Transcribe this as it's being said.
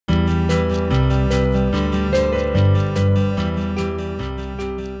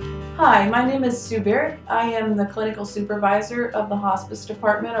Hi, my name is Sue Barrett. I am the clinical supervisor of the Hospice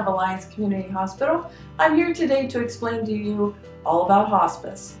Department of Alliance Community Hospital. I'm here today to explain to you all about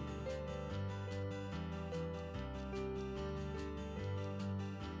hospice.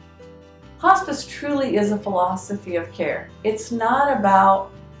 Hospice truly is a philosophy of care. It's not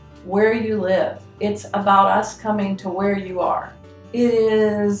about where you live. It's about us coming to where you are. It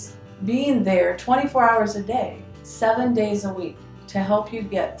is being there 24 hours a day, 7 days a week, to help you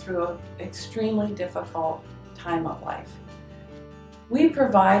get through an extremely difficult time of life. We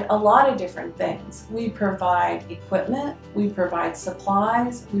provide a lot of different things. We provide equipment, we provide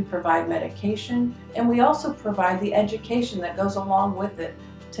supplies, we provide medication, and we also provide the education that goes along with it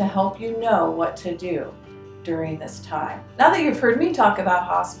to help you know what to do during this time. Now that you've heard me talk about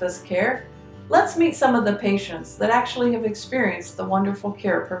hospice care, let's meet some of the patients that actually have experienced the wonderful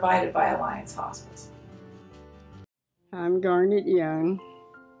care provided by Alliance Hospice. I'm Garnet Young.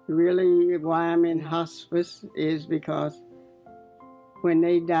 Really, why I'm in hospice is because when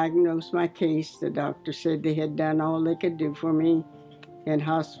they diagnosed my case, the doctor said they had done all they could do for me, and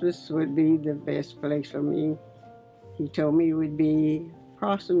hospice would be the best place for me. He told me it would be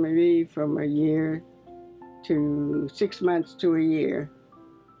approximately from a year to 6 months to a year.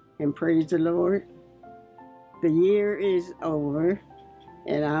 And praise the Lord, the year is over,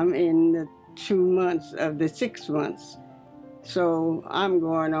 and I'm in the 2 months of the 6 months. So I'm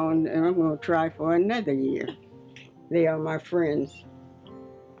going on and I'm going to try for another year. They are my friends.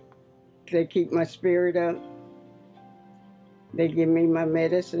 They keep my spirit up. They give me my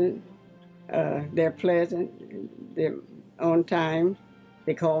medicine. They're pleasant. They're on time.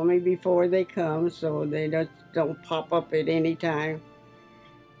 They call me before they come, so they don't pop up at any time.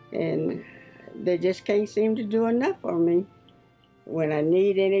 And they just can't seem to do enough for me. When I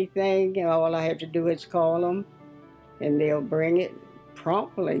need anything, all I have to do is call them, and they'll bring it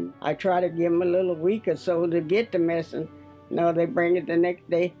promptly. I try to give them a little week or so to get the medicine. No, they bring it the next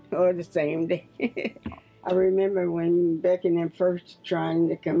day or the same day. I remember when Becky and them first trying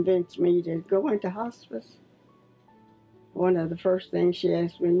to convince me to go into hospice. One of the first things she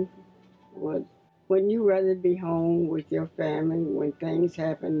asked me was, wouldn't you rather be home with your family when things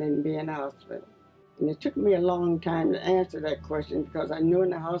happen than be in a hospital? And it took me a long time to answer that question because I knew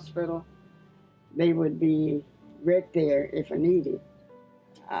in the hospital they would be right there if I needed.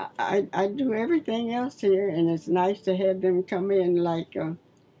 I do everything else here, and it's nice to have them come in. Like,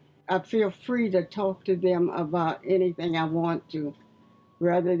 I feel free to talk to them about anything I want to,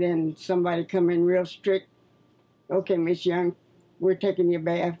 rather than somebody come in real strict. Okay, Miss Young, we're taking your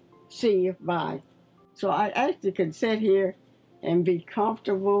bath. See you, bye. So I actually could sit here and be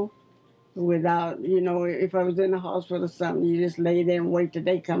comfortable without, if I was in the hospital or something, you just lay there and wait till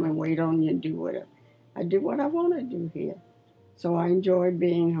they come and wait on you and do whatever. I do what I want to do here. So I enjoy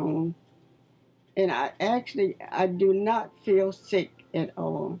being home. And I do not feel sick at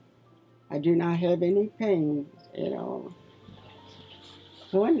all. I do not have any pain at all.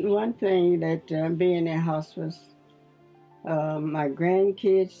 One thing that being in hospice, my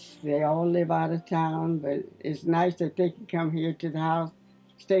grandkids, they all live out of town, but it's nice that they can come here to the house,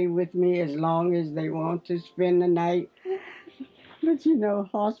 stay with me as long as they want to spend the night. But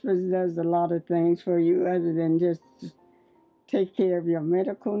hospice does a lot of things for you other than just take care of your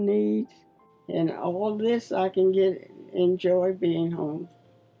medical needs. And all this I can enjoy being home.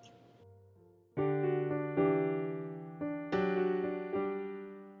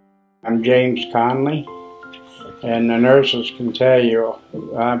 I'm James Conley, and the nurses can tell you,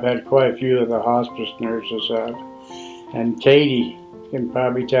 I've had quite a few of the hospice nurses out, and Katie can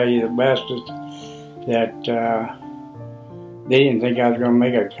probably tell you the best is that they didn't think I was going to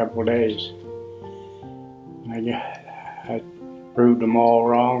make it a couple of days. I proved them all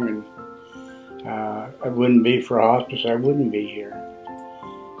wrong, and it wouldn't be for hospice, I wouldn't be here.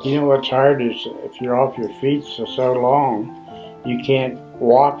 You know what's hard is if you're off your feet so long, you can't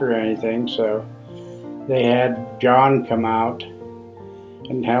walk or anything, so they had John come out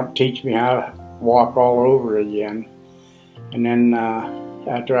and help teach me how to walk all over again. And then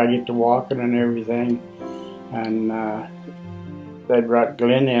after I get to walking and everything, and they brought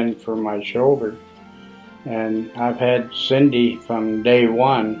Glenn in for my shoulder. And I've had Cindy from day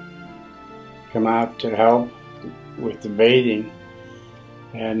one come out to help with the bathing.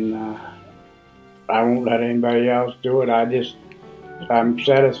 And I won't let anybody else do it. I'm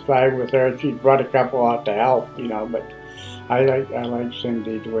satisfied with her. She brought a couple out to help, but I like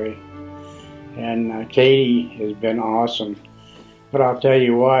Cindy's way. And Katie has been awesome. But I'll tell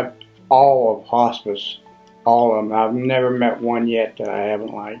you what, all of hospice, all of them, I've never met one yet that I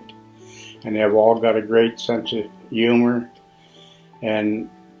haven't liked. And they've all got a great sense of humor. And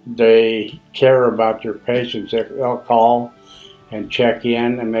they care about their patients. They'll call and check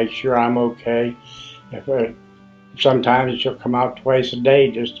in and make sure I'm okay. Sometimes she'll come out twice a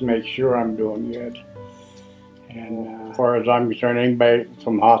day just to make sure I'm doing good. And as far as I'm concerned, anybody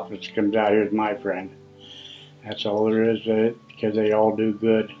from hospice comes out here is my friend. That's all there is to it, because they all do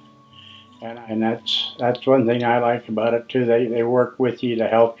good. And that's one thing I like about it too. They work with you to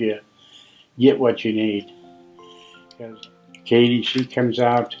help you get what you need. Because Katie, she comes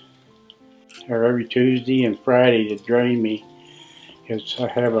out every Tuesday and Friday to drain me, because I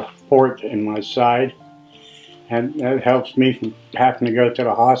have a port in my side, and that helps me from having to go to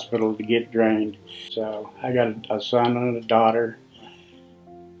the hospital to get drained. So I got a son and a daughter.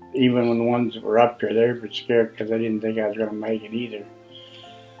 Even when the ones that were up here, they were scared because they didn't think I was going to make it either.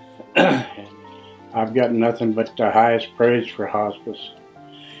 I've got nothing but the highest praise for hospice,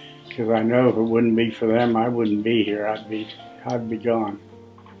 because I know if it wouldn't be for them, I wouldn't be here. I'd be gone.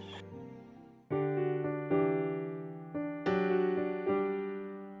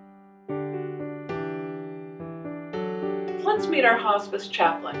 Let's meet our hospice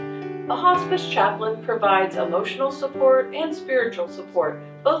chaplain. A hospice chaplain provides emotional support and spiritual support,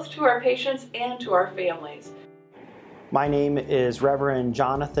 both to our patients and to our families. My name is Reverend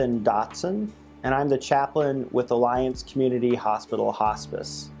Jonathan Dotson, and I'm the chaplain with Alliance Community Hospital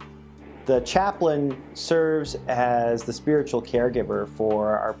Hospice. The chaplain serves as the spiritual caregiver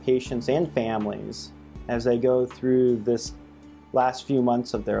for our patients and families as they go through this last few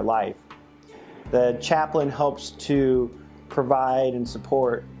months of their life. The chaplain helps to provide and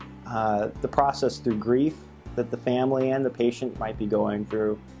support the process through grief that the family and the patient might be going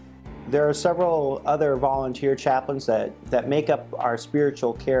through. There are several other volunteer chaplains that make up our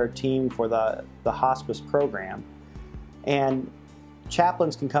spiritual care team for the hospice program. And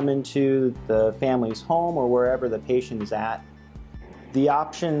chaplains can come into the family's home or wherever the patient is at. The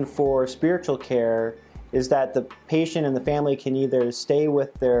option for spiritual care is that the patient and the family can either stay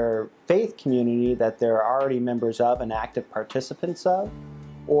with their faith community that they're already members of and active participants of,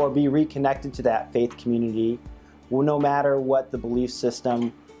 or be reconnected to that faith community. Well, no matter what the belief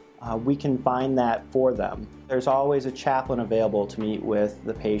system, we can find that for them. There's always a chaplain available to meet with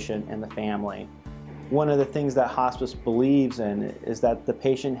the patient and the family. One of the things that hospice believes in is that the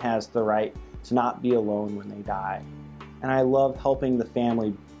patient has the right to not be alone when they die. And I love helping the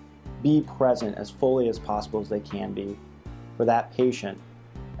family be present as fully as possible as they can be for that patient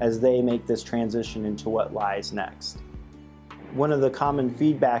as they make this transition into what lies next. One of the common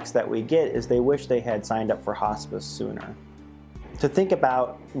feedbacks that we get is they wish they had signed up for hospice sooner. To think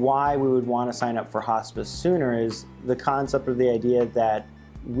about why we would want to sign up for hospice sooner is the concept of the idea that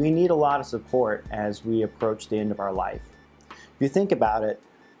we need a lot of support as we approach the end of our life. If you think about it,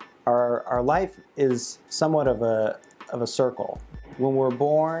 our life is somewhat of a circle. When we're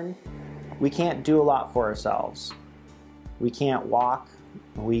born, we can't do a lot for ourselves. We can't walk,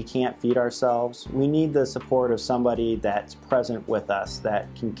 we can't feed ourselves. We need the support of somebody that's present with us, that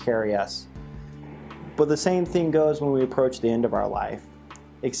can carry us. But the same thing goes when we approach the end of our life,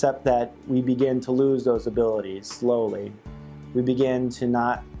 except that we begin to lose those abilities slowly. We begin to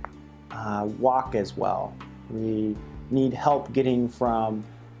not walk as well. We need help getting from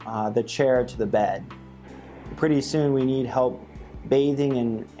the chair to the bed. Pretty soon we need help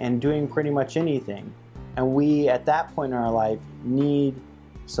bathing and doing pretty much anything. And we, at that point in our life, need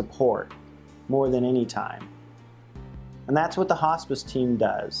support more than any time. And that's what the hospice team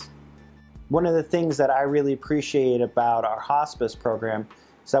does. One of the things that I really appreciate about our hospice program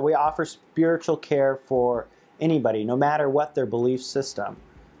is that we offer spiritual care for anybody, no matter what their belief system.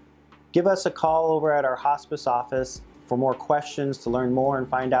 Give us a call over at our hospice office for more questions, to learn more and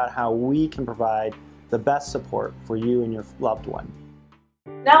find out how we can provide the best support for you and your loved one.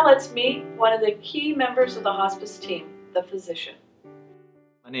 Now let's meet one of the key members of the hospice team, the physician.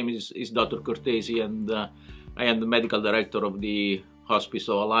 My name is Dr. Cortesi, and I am the medical director of the Hospice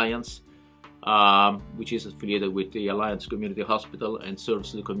Alliance, which is affiliated with the Alliance Community Hospital and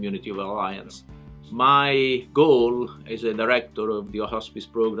serves the community of Alliance. My goal as a director of the hospice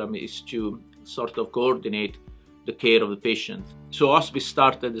program is to sort of coordinate the care of the patient. So hospice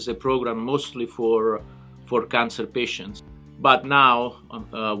started as a program mostly for cancer patients, but now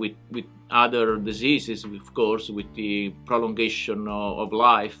with other diseases, of course, with the prolongation of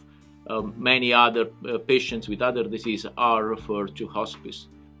life, many other patients with other diseases are referred to hospice.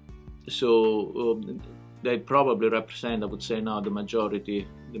 So they probably represent, I would say now, the majority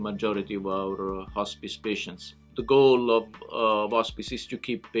of our hospice patients. The goal of hospice is to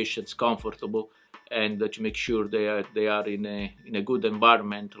keep patients comfortable and to make sure they are in a good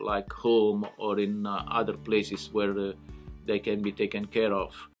environment like home or in other places where they can be taken care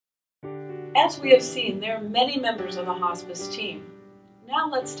of. As we have seen, there are many members of the hospice team. Now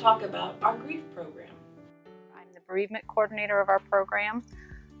let's talk about our grief program. I'm the bereavement coordinator of our program.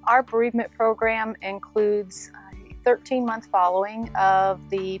 Our bereavement program includes a 13-month following of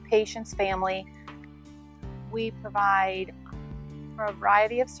the patient's family. We provide a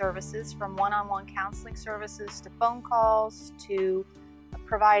variety of services, from one-on-one counseling services to phone calls to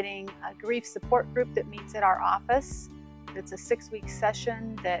providing a grief support group that meets at our office. It's a 6-week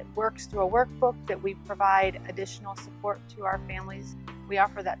session that works through a workbook that we provide additional support to our families. We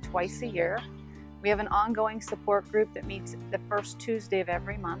offer that twice a year. We have an ongoing support group that meets the first Tuesday of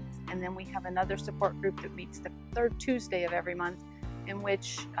every month, and then we have another support group that meets the third Tuesday of every month, in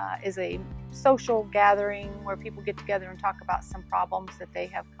which is a social gathering where people get together and talk about some problems that they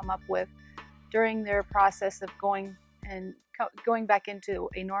have come up with during their process of going back into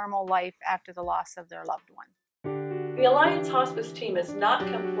a normal life after the loss of their loved one. The Alliance Hospice team is not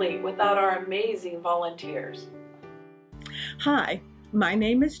complete without our amazing volunteers. Hi, my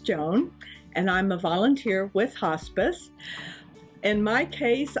name is Joan, and I'm a volunteer with Hospice. In my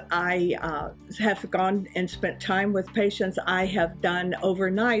case, I have gone and spent time with patients. I have done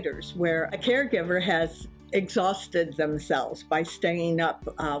overnighters where a caregiver has exhausted themselves by staying up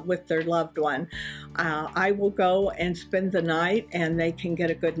with their loved one. I will go and spend the night and they can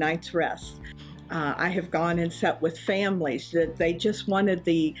get a good night's rest. I have gone and sat with families that they just wanted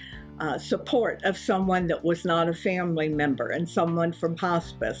the support of someone that was not a family member and someone from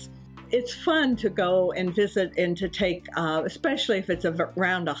hospice. It's fun to go and visit and to take, especially if it's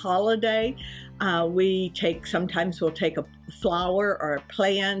around a holiday, sometimes we'll take a flower or a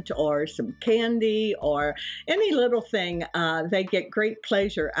plant or some candy or any little thing. They get great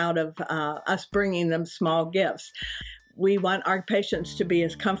pleasure out of us bringing them small gifts. We want our patients to be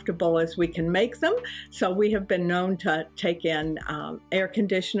as comfortable as we can make them, so we have been known to take in air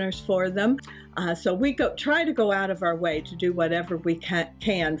conditioners for them. So we try to go out of our way to do whatever we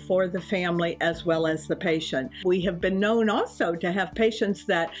can for the family as well as the patient. We have been known also to have patients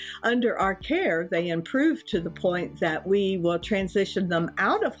that under our care, they improve to the point that we will transition them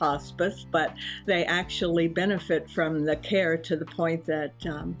out of hospice, but they actually benefit from the care to the point that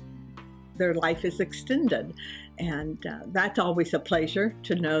their life is extended. And that's always a pleasure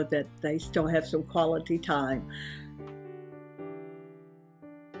to know that they still have some quality time.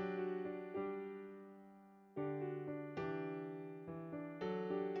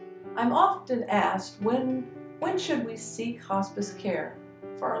 I'm often asked, when should we seek hospice care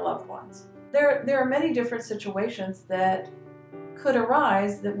for our loved ones? There are many different situations that could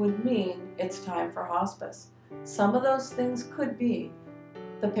arise that would mean it's time for hospice. Some of those things could be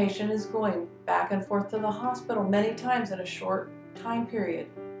the patient is going back and forth to the hospital many times in a short time period.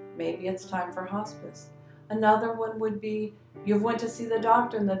 Maybe it's time for hospice. Another one would be you've went to see the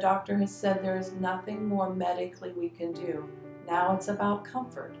doctor and the doctor has said there is nothing more medically we can do. Now it's about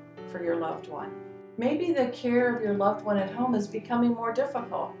comfort for your loved one. Maybe the care of your loved one at home is becoming more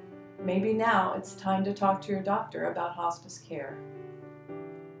difficult. Maybe now it's time to talk to your doctor about hospice care.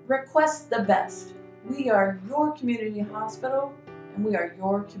 Request the best. We are your community hospital, and we are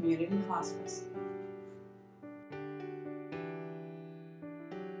your community hospice.